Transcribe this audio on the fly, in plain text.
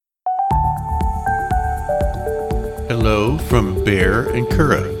Hello from Bear and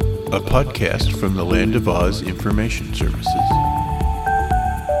Kura, a podcast from the Land of Oz Information Services. I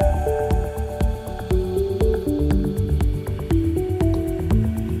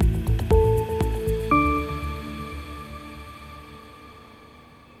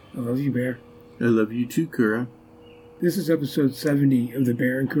love you, Bear. I love you too, Kura. This is episode 70 of the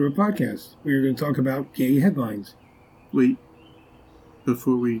Bear and Kura podcast. We are going to talk about gay headlines. Wait,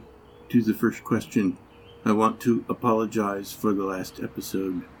 before we do the first question, I want to apologize for the last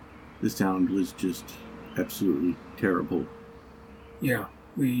episode. The sound was just absolutely terrible. Yeah,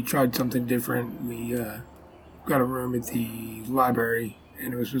 we tried something different. We got a room at the library,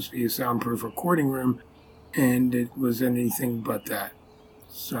 and it was supposed to be a soundproof recording room, and it was anything but that.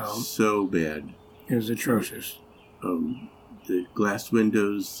 So bad. It was atrocious. The glass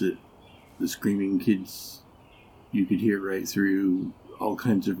windows that the screaming kids, you could hear right through, all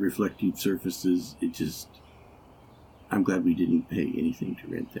kinds of reflective surfaces. I'm glad we didn't pay anything to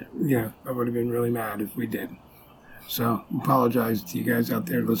rent that room. Yeah, I would have been really mad if we did. So, apologize to you guys out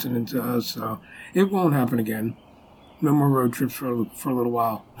there listening to us. So, it won't happen again. No more road trips for a little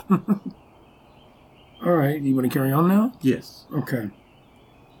while. All right, you want to carry on now? Yes. Okay.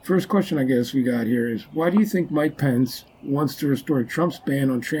 First question I guess we got here is, why do you think Mike Pence wants to restore Trump's ban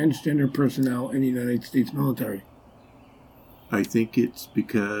on transgender personnel in the United States military? I think it's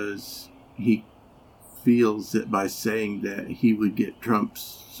because he feels that by saying that he would get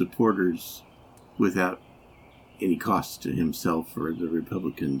Trump's supporters without any cost to himself or the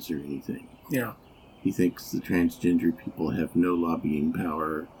Republicans or anything. Yeah. He thinks the transgender people have no lobbying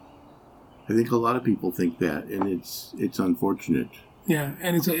power. I think a lot of people think that, and it's unfortunate. Yeah,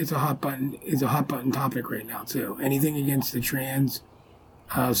 and it's a hot button. It's a hot button topic right now too. Anything against the trans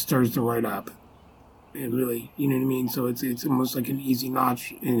stirs the right up. It really, you know what I mean. So it's almost like an easy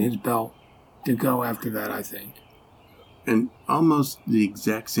notch in his belt to go after that, I think. And almost the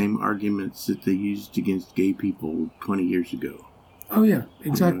exact same arguments that they used against gay people 20 years ago. Oh yeah,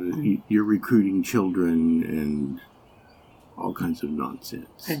 exactly. You're recruiting children and all kinds of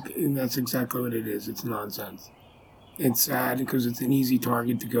nonsense. And that's exactly what it is. It's nonsense. It's sad because it's an easy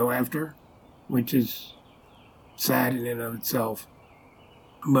target to go after, which is sad in and of itself.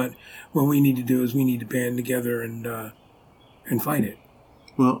 But what we need to do is we need to band together and fight it.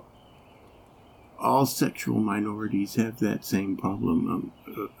 Well, all sexual minorities have that same problem.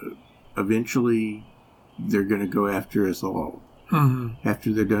 Eventually, they're going to go after us all. Mm-hmm.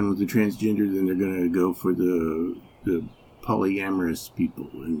 After they're done with the transgender, then they're going to go for the polyamorous people,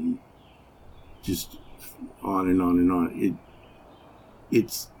 and just on and on and on.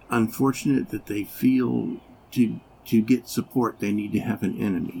 It's unfortunate that they feel to get support they need to have an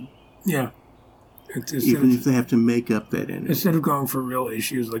enemy. Yeah. Even if they have to make up that enemy. Instead of going for real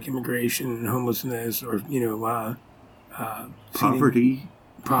issues like immigration and homelessness or, poverty,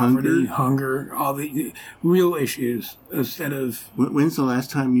 hunger, all the real issues instead of... When's the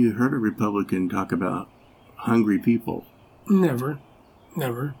last time you heard a Republican talk about hungry people? Never.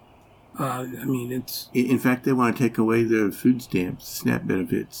 It's... In fact, they want to take away the food stamps, SNAP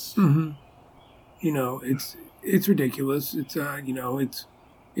benefits. Mm-hmm. It's ridiculous. It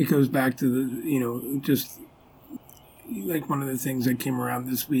goes back to the, just like one of the things that came around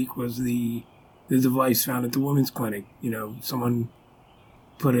this week was the device found at the women's clinic. Someone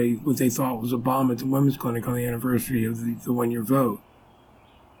put what they thought was a bomb at the women's clinic on the anniversary of the 1 year vote.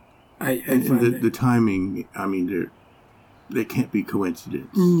 The timing, they can't be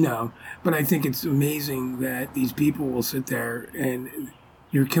coincidence. No, but I think it's amazing that these people will sit there and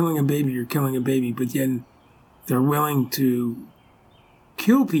you're killing a baby, but then they're willing to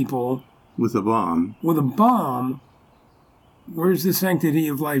kill people with a bomb. Where's the sanctity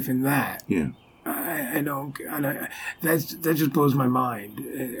of life in that? Yeah. That just blows my mind.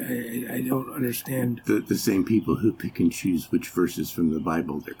 I don't understand. The same people who pick and choose which verses from the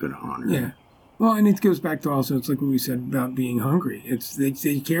Bible they're going to honor. Yeah. Well, and it goes back to also, it's like what we said about being hungry. It's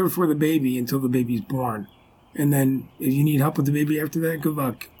they care for the baby until the baby's born. And then if you need help with the baby after that, good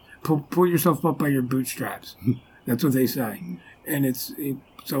luck. Pull yourself up by your bootstraps. That's what they say. And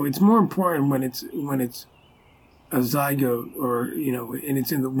so it's more important when it's a zygote or, and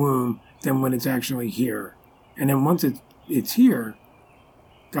it's in the womb than when it's actually here. And then once it's here,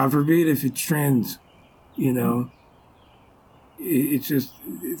 God forbid if it's trans, it's just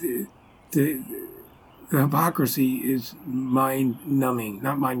the hypocrisy is mind-numbing,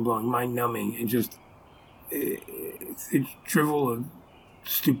 not mind-blowing, mind-numbing. It just the drivel of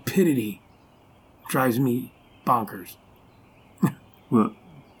stupidity drives me bonkers. Well,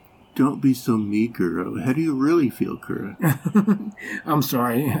 don't be so meager. How do you really feel, Kura? I'm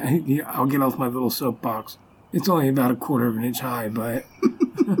sorry. I'll get off my little soapbox. It's only about 1/4 of an inch high, but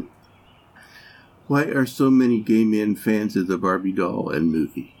Why are so many gay men fans of the Barbie doll and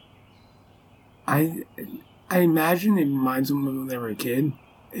movie? I imagine it reminds them of when they were a kid.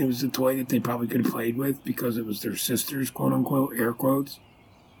 It was a toy that they probably could have played with because it was their sister's, quote unquote, air quotes.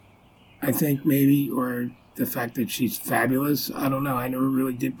 I think maybe, or the fact that she's fabulous. I don't know. I never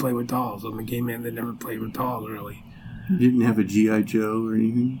really did play with dolls. I'm a gay man that never played with dolls, really. You didn't have a G.I. Joe or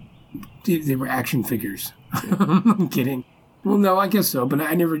anything? They were action figures. I'm kidding. Well, no, I guess so. But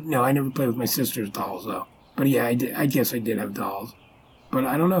I never played with my sister's dolls, though. But yeah, I guess I did have dolls. But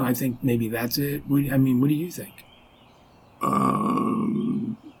I don't know. I think maybe that's it. What do you think?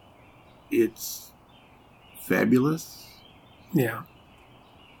 It's fabulous. Yeah.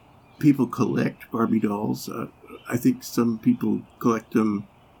 People collect Barbie dolls. I think some people collect them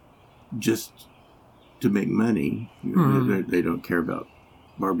just to make money. Mm-hmm. They don't care about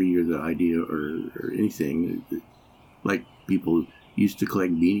Barbie or the idea or anything. Like people used to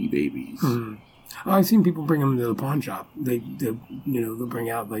collect Beanie Babies. Mm-hmm. Oh, I've seen people bring them to the pawn shop. They'll bring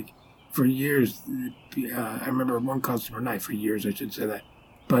out, like, for years. I remember one customer, not for years, I should say that.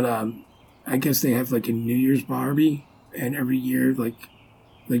 But I guess they have like a New Year's Barbie, and every year, like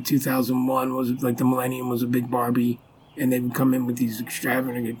 2001 was like the millennium was a big Barbie, and they would come in with these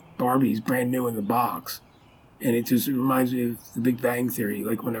extravagant Barbies, brand new in the box, and it reminds me of The Big Bang Theory,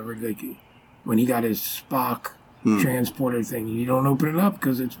 like when he got his Spock transporter thing, you don't open it up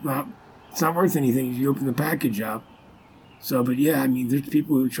because it's not worth anything if you open the package up. So, but yeah, I mean, there's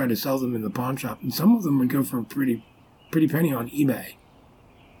people who try to sell them in the pawn shop, and some of them would go for a pretty penny on eBay.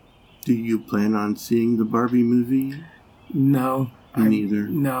 Do you plan on seeing the Barbie movie? No. Neither.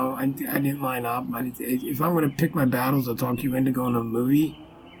 No, I didn't line up. If I'm going to pick my battles, I'll talk you into going to a movie.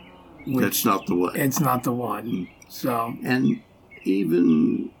 That's not the one. It's not the one. So. And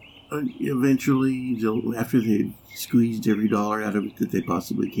even eventually, after they've squeezed every dollar out of it that they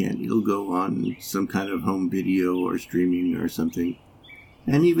possibly can, it'll go on some kind of home video or streaming or something.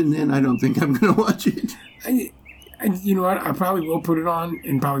 And even then, I don't think I'm going to watch it. You know what? I probably will put it on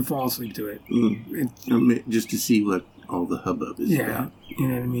and probably fall asleep to it. Just to see what all the hubbub is about. You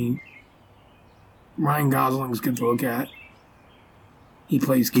know what I mean? Ryan Gosling's good to look at. He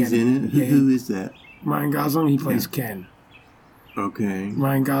plays Ken. He's in it? Who is that? Ryan Gosling, he plays Ken. Okay.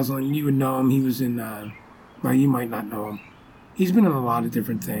 Ryan Gosling, you would know him. He was in, well, you might not know him. He's been in a lot of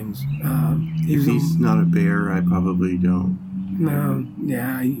different things. If he's not a bear, I probably don't. No,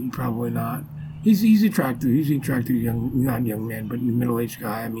 yeah, probably not. He's attractive. He's an attractive not young man, but middle-aged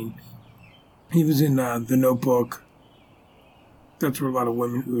guy. I mean, he was in The Notebook. That's where a lot of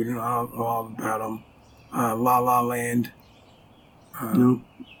women would know all about him. La La Land. Nope.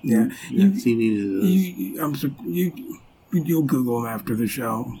 Yeah. You've seen any of those. You'll Google him after the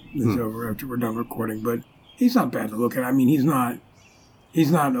show is over, after we're done recording. But he's not bad to look at. I mean, he's not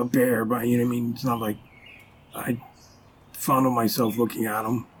a bear, but you know what I mean? It's not like I fondle myself looking at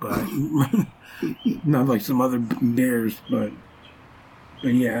him, but not like some other bears, but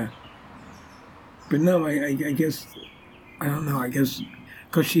yeah. But no, I guess, I don't know, I guess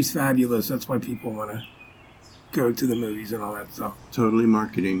because she's fabulous, that's why people want to go to the movies and all that stuff. Totally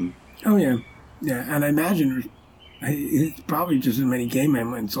marketing. Oh, yeah. Yeah, and I imagine it's probably just as many gay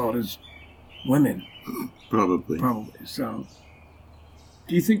men went and saw it as women. Probably. So,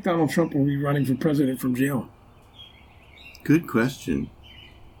 do you think Donald Trump will be running for president from jail? Good question.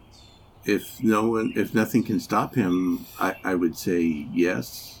 If nothing can stop him, I would say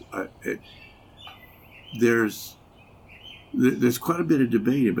yes. There's quite a bit of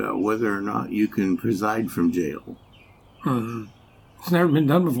debate about whether or not you can preside from jail. Mm-hmm. It's never been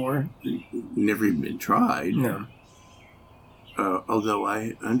done before. Never even been tried. No. Although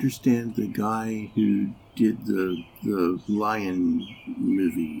I understand the guy who did the Lion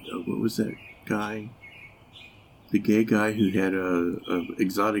movie. What was that guy? The gay guy who had a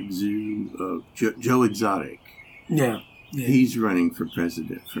exotic zoo, Joe Exotic. Yeah. He's running for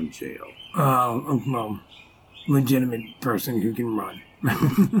president from jail. Well, legitimate person who can run.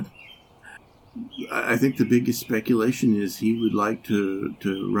 I think the biggest speculation is he would like to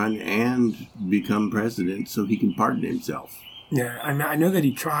run and become president so he can pardon himself. Yeah, I know that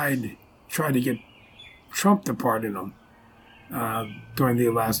he tried to get Trump to pardon him during the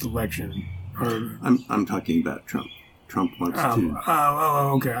last election. I'm talking about Trump. Trump wants to.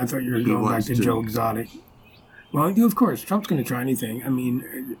 Oh, okay. I thought you were going back to Joe Exotic. Well, of course, Trump's going to try anything. I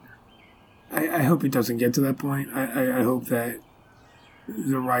mean, I hope it doesn't get to that point. I hope that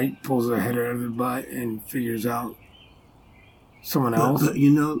the right pulls their head out of their butt and figures out someone else. But,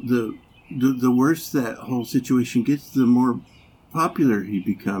 you know, the worse that whole situation gets, the more popular he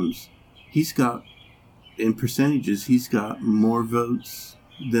becomes. He's got in percentages, he's got more votes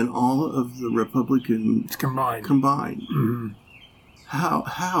than all of the Republicans Combined. Mm-hmm.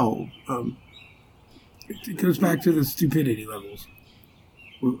 How? It goes back to the stupidity levels.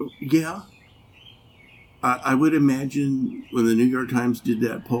 Yeah. I would imagine when the New York Times did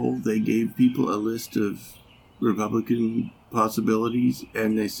that poll, they gave people a list of Republican possibilities,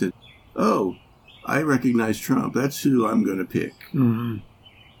 and they said, "Oh, I recognize Trump. That's who I'm going to pick." Mm-hmm.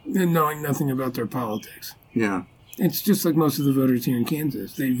 And knowing nothing about their politics. Yeah. It's just like most of the voters here in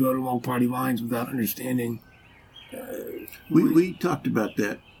Kansas. They vote along party lines without understanding. We talked about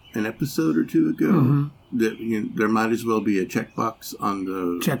that an episode or two ago. Mm-hmm. That there might as well be a checkbox on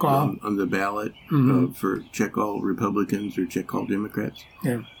the check all on the ballot for check all Republicans or check all Democrats.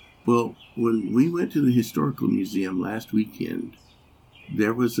 Yeah. Well, when we went to the Historical Museum last weekend,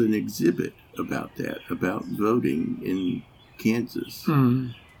 there was an exhibit about that, about voting in Kansas.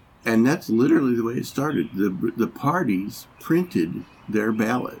 Mm-hmm. And that's literally the way it started. The parties printed their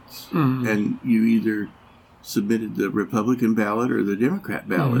ballots, mm-hmm. and you either submitted the Republican ballot or the Democrat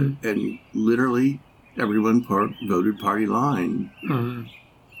ballot, mm-hmm. and literally everyone voted party line. Mm-hmm.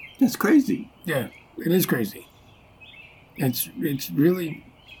 That's crazy. Yeah, it is crazy. It's really...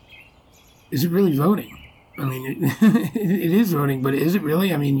 Is it really voting? I mean, it is voting, but is it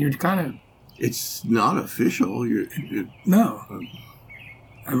really? I mean, you're kind of... It's not official. No.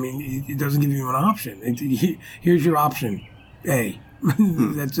 I mean, it doesn't give you an option. Here's your option A.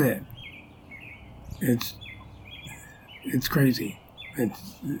 That's it. It's crazy.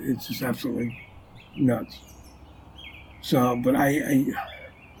 It's just absolutely nuts. So, but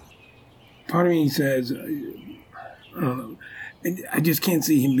part of me says, I don't know. I just can't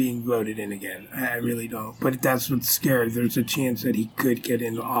see him being voted in again. I really don't. But that's what's scary. There's a chance that he could get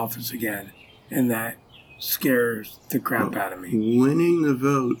into office again, and that scares the crap out of me. Winning the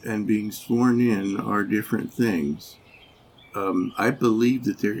vote and being sworn in are different things. I believe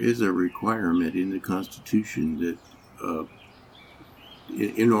that there is a requirement in the Constitution that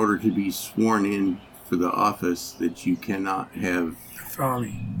in order to be sworn in for the office that you cannot have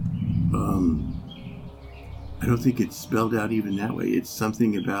felony. I don't think it's spelled out even that way. It's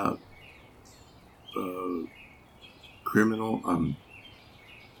something about criminal.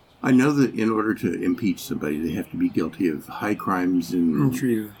 I know that in order to impeach somebody, they have to be guilty of high crimes and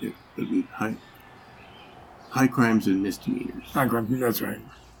high crimes and misdemeanors. High crime, that's right.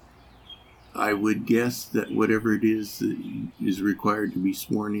 I would guess that whatever it is that is required to be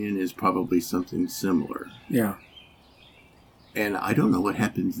sworn in is probably something similar. Yeah. And I don't know what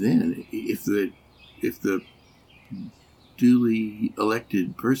happens then if the duly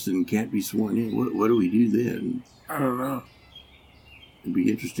elected person can't be sworn in. What do we do then? I don't know. It'd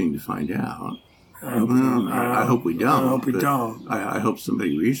be interesting to find out. I hope we don't. I hope we don't. I hope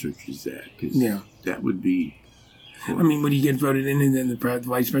somebody researches that. Yeah. That would be... I mean, would he get voted in and then the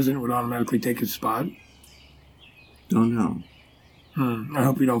vice president would automatically take his spot? Don't know. I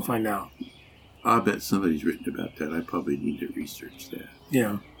hope we don't find out. I bet somebody's written about that. I probably need to research that.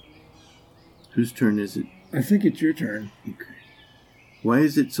 Yeah. Whose turn is it? I think it's your turn. Okay. Why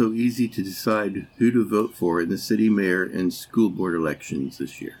is it so easy to decide who to vote for in the city mayor and school board elections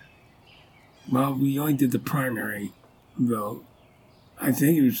this year? Well, we only did the primary vote. I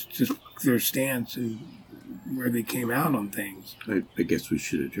think it was just their stance and where they came out on things. I guess we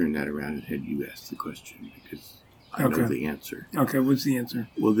should have turned that around and had you ask the question because I know the answer. Okay, what's the answer?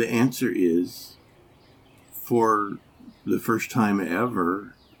 Well, the answer is, for the first time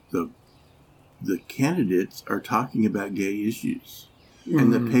ever, the candidates are talking about gay issues,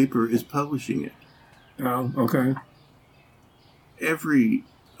 and the paper is publishing it. Oh, okay. Every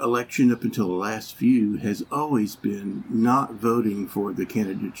election up until the last few has always been not voting for the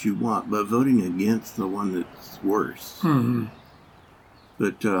candidate you want, but voting against the one that's worse. Mm-hmm.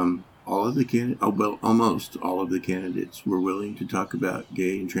 But all of the candidates, almost all of the candidates were willing to talk about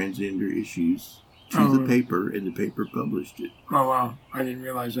gay and transgender issues to the paper, and the paper published it. Oh, wow. I didn't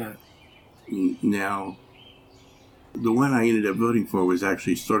realize that. Now, the one I ended up voting for was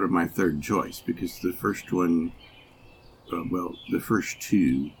actually sort of my third choice, because the first one, the first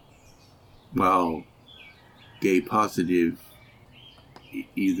two, while gay positive,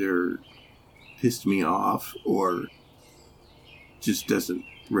 either pissed me off or just doesn't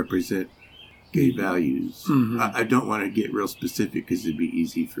represent gay values. Mm-hmm. I don't want to get real specific because it'd be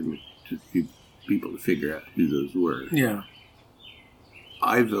easy for people to figure out who those were. Yeah.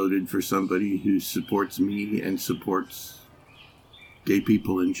 I voted for somebody who supports me and supports gay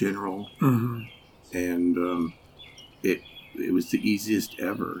people in general. Mm-hmm. And it was the easiest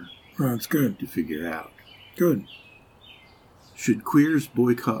ever. Well, that's good to figure out. Good. Should queers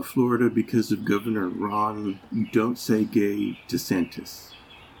boycott Florida because of Governor Ron Don't Say Gay DeSantis?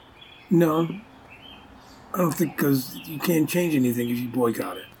 No, I don't think, because you can't change anything if you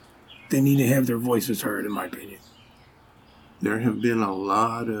boycott it. They need to have their voices heard, in my opinion. There have been a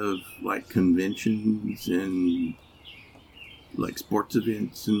lot of like conventions and like sports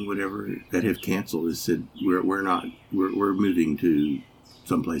events and whatever that have canceled. They said we're moving to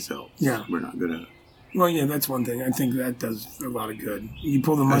someplace else. Yeah, we're not gonna. Well, yeah, that's one thing. I think that does a lot of good. You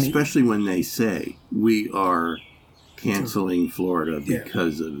pull the money, especially when they say we are canceling Florida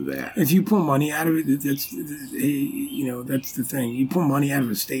because of that. If you pull money out of it, that's the thing. You pull money out of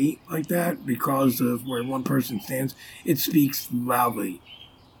a state like that because of where one person stands, it speaks loudly.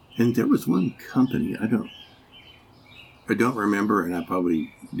 And there was one company, I don't remember, and I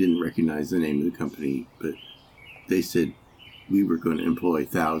probably didn't recognize the name of the company, but they said we were going to employ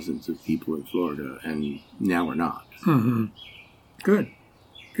thousands of people in Florida, and now we're not. Mm-hmm. Good.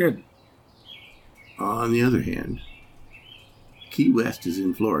 On the other hand, Key West is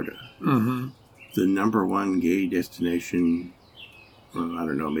in Florida. Mm-hmm. The number one gay destination, well, I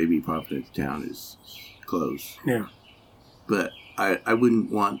don't know, maybe Providence Town is close. Yeah. But I wouldn't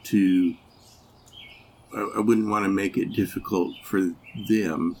want to make it difficult for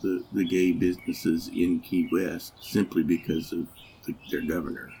them, the gay businesses in Key West, simply because of their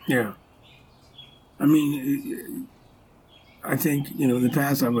governor. Yeah. I mean, I think, in the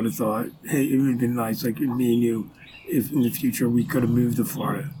past I would have thought, hey, it would have been nice, like me and you, if in the future we could have moved to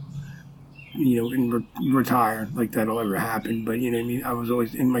Florida, and retire, like that'll ever happen. But, you know what I mean? I was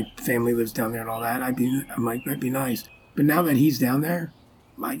always, and my family lives down there and all that. I'm like, that'd be nice. But now that he's down there,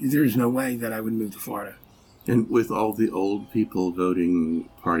 there's no way that I would move to Florida. And with all the old people voting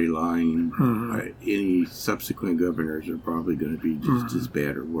party line, mm-hmm. Any subsequent governors are probably going to be just mm-hmm. as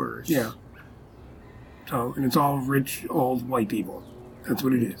bad or worse. Yeah. So, and it's all rich, old, white people. That's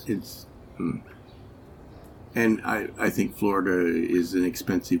what it is. And I think Florida is an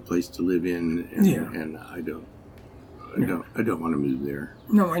expensive place to live in, and I don't want to move there.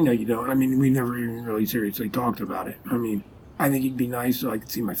 No, I know you don't. I mean, we never even really seriously talked about it. I mean, I think it'd be nice so I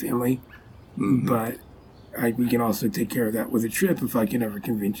could see my family, mm-hmm. but we can also take care of that with a trip if I can ever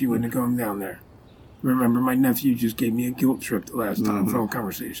convince you into going down there. Remember, my nephew just gave me a guilt trip the last time, mm-hmm. phone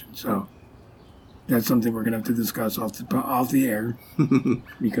conversation. So that's something we're going to have to discuss off the air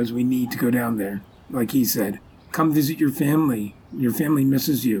because we need to go down there. Like he said, come visit your family. Your family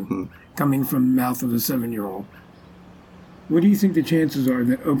misses you, mm-hmm. coming from the mouth of a 7-year-old. What do you think the chances are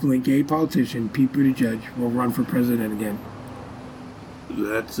that openly gay politician Pete Buttigieg will run for president again?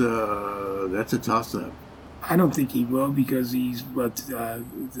 That's a toss-up. I don't think he will because he's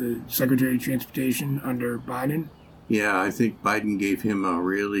the Secretary of Transportation under Biden. Yeah, I think Biden gave him a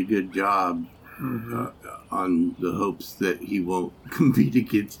really good job mm-hmm. On the hopes that he won't compete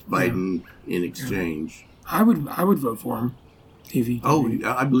against Biden in exchange. I would vote for him if he. Oh,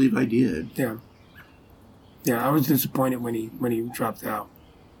 I believe I did. Yeah. Yeah, I was disappointed when he dropped out,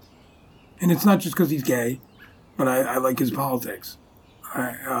 and it's not just because he's gay, but I like his politics.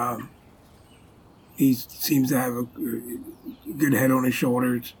 He seems to have a good head on his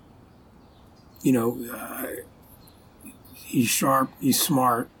shoulders. He's sharp. He's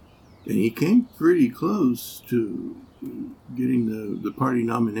smart. And he came pretty close to getting the party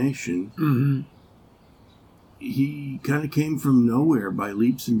nomination. Mm-hmm. He kind of came from nowhere by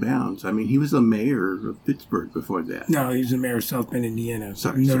leaps and bounds. I mean, he was a mayor of Pittsburgh before that. No, he was the mayor of South Bend, Indiana.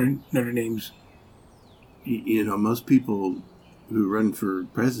 Sorry. Notre Dame's. Most people who run for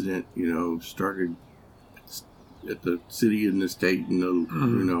president, started at the city and the state,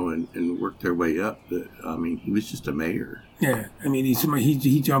 mm-hmm. and worked their way up. But I mean, he was just a mayor. Yeah, I mean,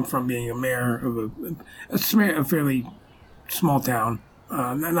 he jumped from being a mayor of a fairly small town,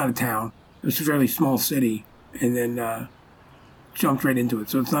 not a town, it was a fairly small city, and then jumped right into it.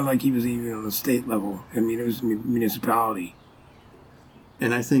 So it's not like he was even on the state level. I mean, it was a municipality.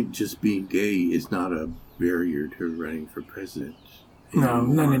 And I think just being gay is not a barrier to running for president. No,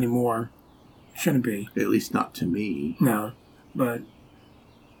 not anymore. Shouldn't be. At least not to me. No, but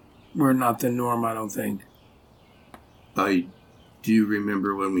we're not the norm, I don't think. I do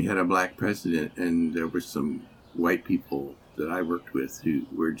remember when we had a black president and there were some white people that I worked with who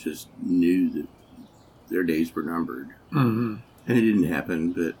just knew that their days were numbered. Mm-hmm. And it didn't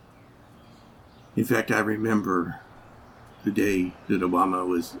happen, but in fact, I remember the day that Obama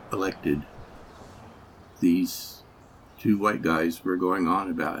was elected, these two white guys were going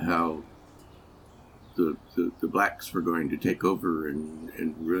on about how the blacks were going to take over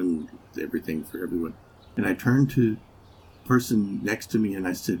and ruin everything for everyone. And I turned to the person next to me and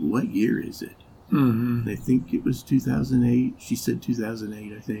I said, "What year is it?" Mm-hmm. I think it was 2008. She said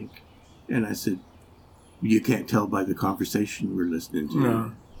 2008, I think. And I said, you can't tell by the conversation we're listening to.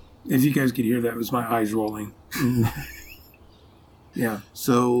 No. If you guys could hear that, it was my eyes rolling. Yeah.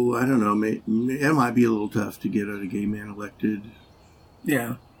 So, I don't know. It might be a little tough to get a gay man elected.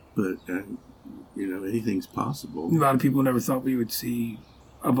 Yeah. But, anything's possible. A lot of people never thought we would see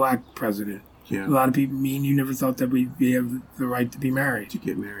a black president. Yeah. A lot of people, me and you, never thought that we'd have the right to be married. To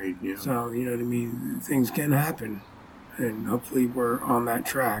get married, yeah. So, you know what I mean? Things can happen. And hopefully we're on that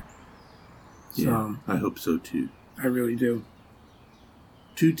track. Yeah, So, I hope so, too. I really do.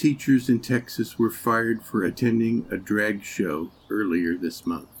 2 teachers in Texas were fired for attending a drag show earlier this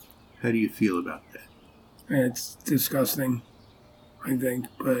month. How do you feel about that? And it's disgusting, I think.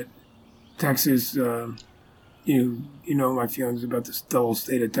 But Texas, you know my feelings about the whole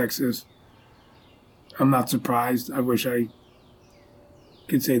state of Texas. I'm not surprised. I wish I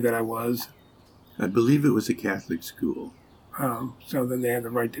could say that I was. I believe it was a Catholic school. So then they had the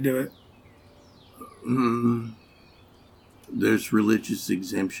right to do it. There's religious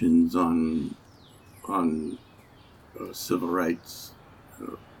exemptions on civil rights,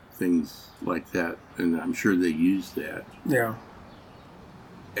 things like that, and I'm sure they use that. Yeah.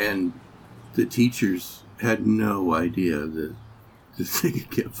 And the teachers had no idea that they could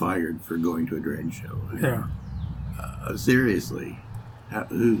get fired for going to a drag show. Yeah. Seriously,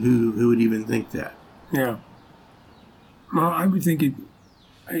 who would even think that? Yeah. Well, I would think it.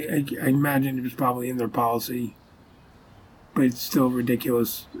 I imagine it was probably in their policy, but it's still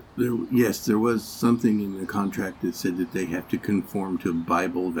ridiculous. There was something in the contract that said that they have to conform to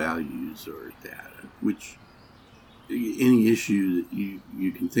Bible values or that, which any issue that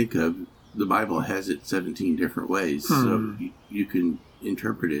you can think of, the Bible has it 17 different ways, so you can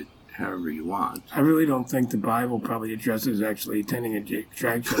interpret it however you want. I really don't think the Bible probably addresses actually attending a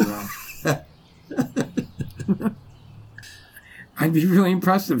drag show, though. I'd be really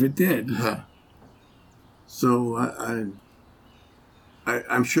impressed if it did. So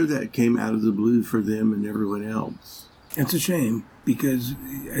I'm sure that came out of the blue for them and everyone else. It's a shame because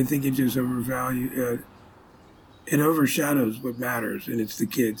I think it just it overshadows what matters, and it's the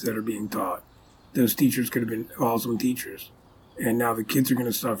kids that are being taught. Those teachers could have been awesome teachers, and now the kids are going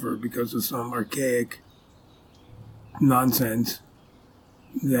to suffer because of some archaic nonsense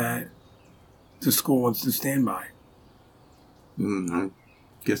that the school wants to stand by. I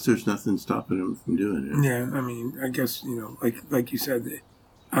guess there's nothing stopping them from doing it. Yeah, I mean, I guess, like you said,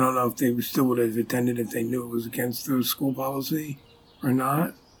 I don't know if they still would have attended if they knew it was against the school policy or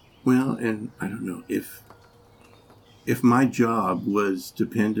not. Well, and I don't know, if my job was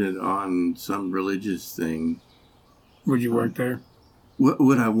dependent on some religious thing... Would you work there?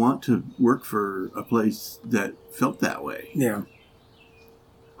 Would I want to work for a place that felt that way? Yeah.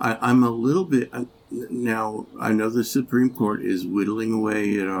 I'm a little bit... Now, I know the Supreme Court is whittling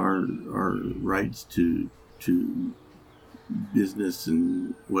away at our rights to business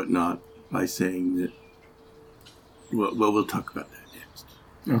and whatnot by saying that... Well, we'll talk about that next.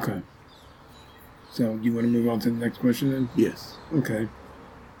 Okay. So, you want to move on to the next question then? Yes. Okay.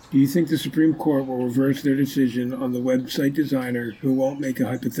 Do you think the Supreme Court will reverse their decision on the website designer who won't make a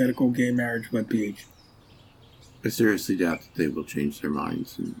hypothetical gay marriage webpage? I seriously doubt that they will change their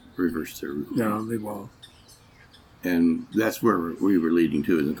minds and reverse their ruling. No, they won't. And that's where we were leading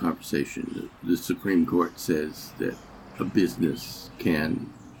to in the conversation. The Supreme Court says that a business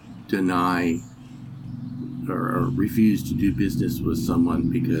can deny or refuse to do business with someone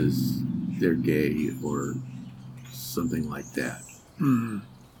because they're gay or something like that. Mm-hmm.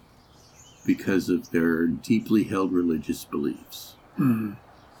 Because of their deeply held religious beliefs. Mm-hmm.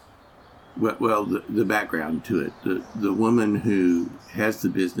 Well, the background to it. The woman who has the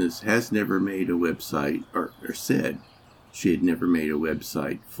business has never made a website, or said she had never made a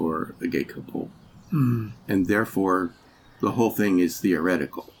website for a gay couple. Mm-hmm. And therefore, the whole thing is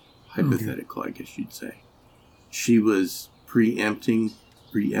theoretical, hypothetical, I guess you'd say. She was preemptively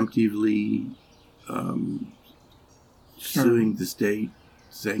suing the state,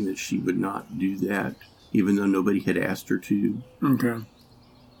 saying that she would not do that, even though nobody had asked her to. Okay.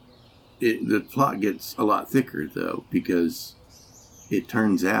 The plot gets a lot thicker, though, because it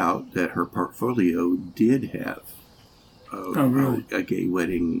turns out that her portfolio did have a gay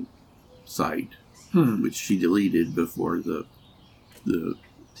wedding site, which she deleted before the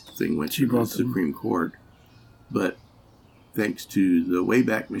thing went to the Supreme Court. But thanks to the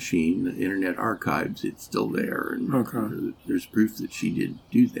Wayback Machine, the Internet Archives, it's still there, and there's proof that she did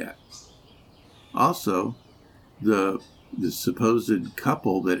do that. Also, the supposed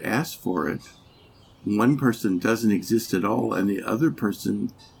couple that asked for it, one person doesn't exist at all, and the other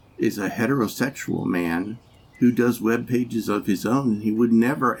person is a heterosexual man who does web pages of his own. He would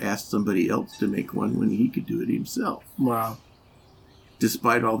never ask somebody else to make one when he could do it himself. Wow.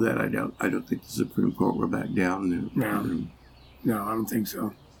 Despite all that, I don't think the Supreme Court will back down. No, I don't think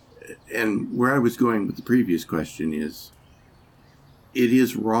so. And where I was going with the previous question is, it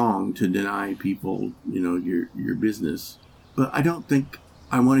is wrong to deny people, your business, but I don't think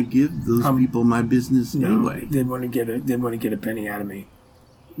I want to give those people my business anyway. They want to get a penny out of me.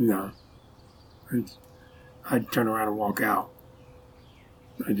 No, I'd turn around and walk out.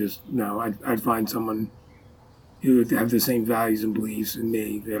 I'd find someone who would have the same values and beliefs in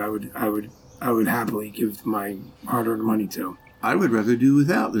me that I would happily give my hard-earned money to. I would rather do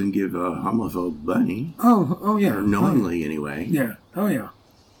without than give a homophobe money. Oh yeah. Or knowingly, anyway. Yeah. Oh yeah.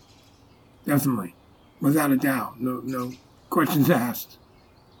 Definitely, without a doubt. No questions asked.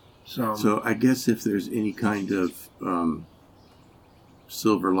 So I guess if there's any kind of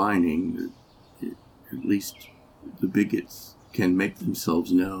silver lining, at least the bigots can make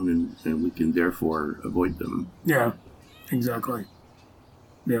themselves known, and we can therefore avoid them. Yeah, exactly.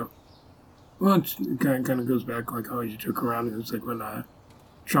 Yeah. Well, it kind of goes back like how you joke around. It was like when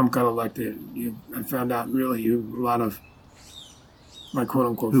Trump got elected. I found out really a lot of my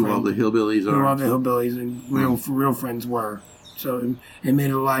quote-unquote who friends. All the hillbillies are. Who all the hillbillies and real friends were. So it made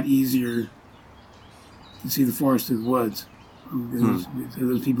it a lot easier to see the forest through the woods. Those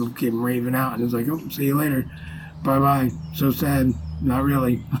people came raving out, and it was like, oh, see you later. Bye-bye. So sad. Not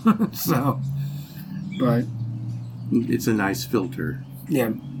really. But it's a nice filter.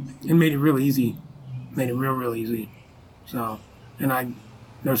 Yeah. It made it real easy. Made it real easy. So, and I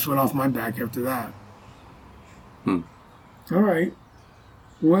no sweat off my back after that. All right.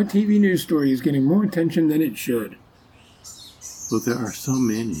 What TV news story is getting more attention than it should? Well, there are so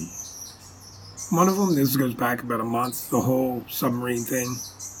many. One of them, this goes back about a month, the whole submarine thing.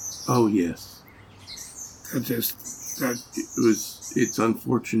 Oh, yes. It's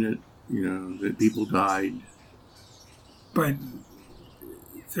unfortunate, that people died. But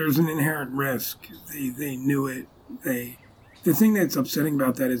there's an inherent risk. They knew it. The thing that's upsetting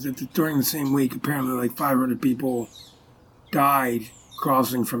about that is that during the same week, apparently like 500 people died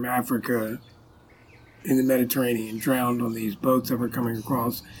crossing from Africa in the Mediterranean, drowned on these boats that were coming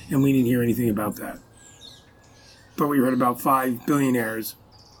across, and we didn't hear anything about that. But we heard about 5 billionaires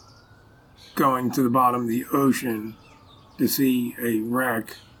going to the bottom of the ocean to see a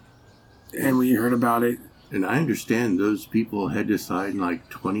wreck, and we heard about it. And I understand those people had to sign like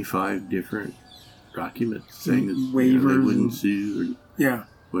 25 different documents saying that waivers, they wouldn't sue or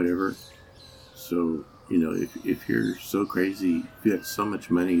whatever. So, if you're so crazy, if you have so much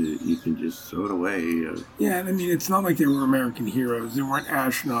money that you can just throw it away. Yeah, I mean, it's not like they were American heroes. They weren't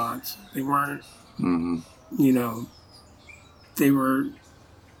astronauts. They weren't, they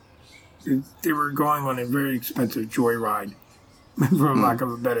were going on a very expensive joyride, for lack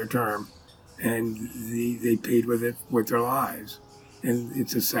of a better term. And they paid with it with their lives. And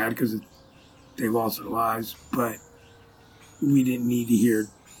it's just sad because they lost their lives, but we didn't need to hear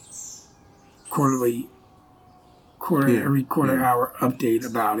every quarter hour update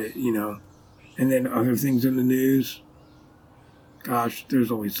about it, And then other things in the news. Gosh,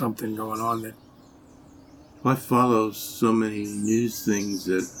 there's always something going on that. I follow so many news things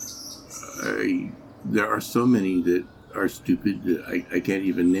that there are so many that are stupid that I can't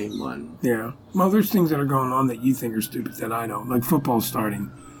even name one. Yeah. Well, there's things that are going on that you think are stupid that I don't. Like football starting.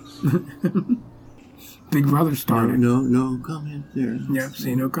 Big Brother started. No comment there. Yeah,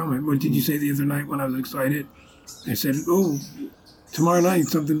 see, no comment. What did you say the other night when I was excited? I said, oh, tomorrow night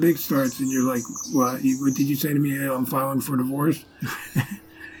something big starts. And you're like, what did you say to me? I'm filing for divorce.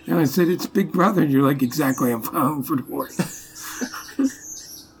 And I said, it's Big Brother. And you're like, exactly, I'm filing for divorce.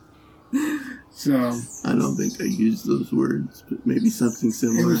 So I don't think I used those words, but maybe something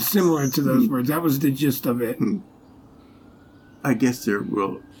similar. It was similar to those words. That was the gist of it. I guess there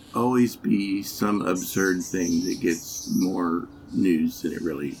will always be some absurd thing that gets more news than it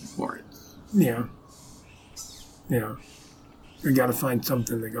really warrants. Yeah. We got to find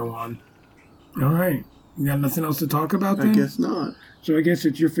something to go on. All right. You got nothing else to talk about then? I guess not. So I guess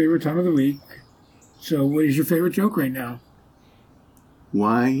it's your favorite time of the week. So what is your favorite joke right now?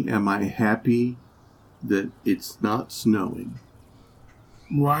 Why am I happy that it's not snowing?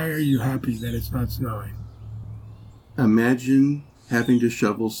 Why are you happy that it's not snowing? Imagine having to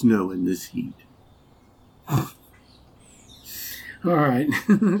shovel snow in this heat. All right.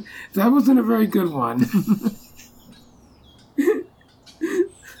 That wasn't a very good one.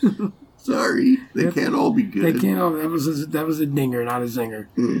 Sorry. They can't all be good. They can't all. That was a dinger, not a zinger.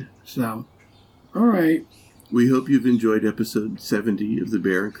 So, all right. We hope you've enjoyed episode 70 of the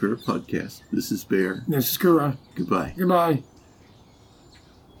Bear and Kura podcast. This is Bear. This is Kura. Goodbye. Goodbye.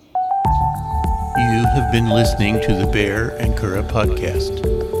 You have been listening to the Bear and Kura podcast,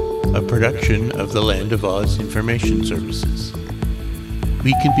 a production of the Land of Oz Information Services.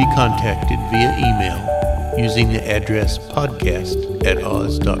 We can be contacted via email using the address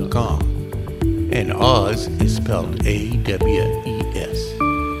podcast@oz.com. And Oz is spelled A-W-E-S.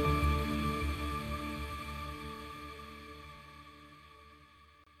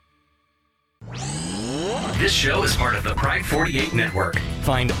 This show is part of the Pride 48 network.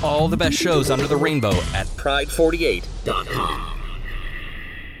 Find all the best shows under the rainbow at pride48.com.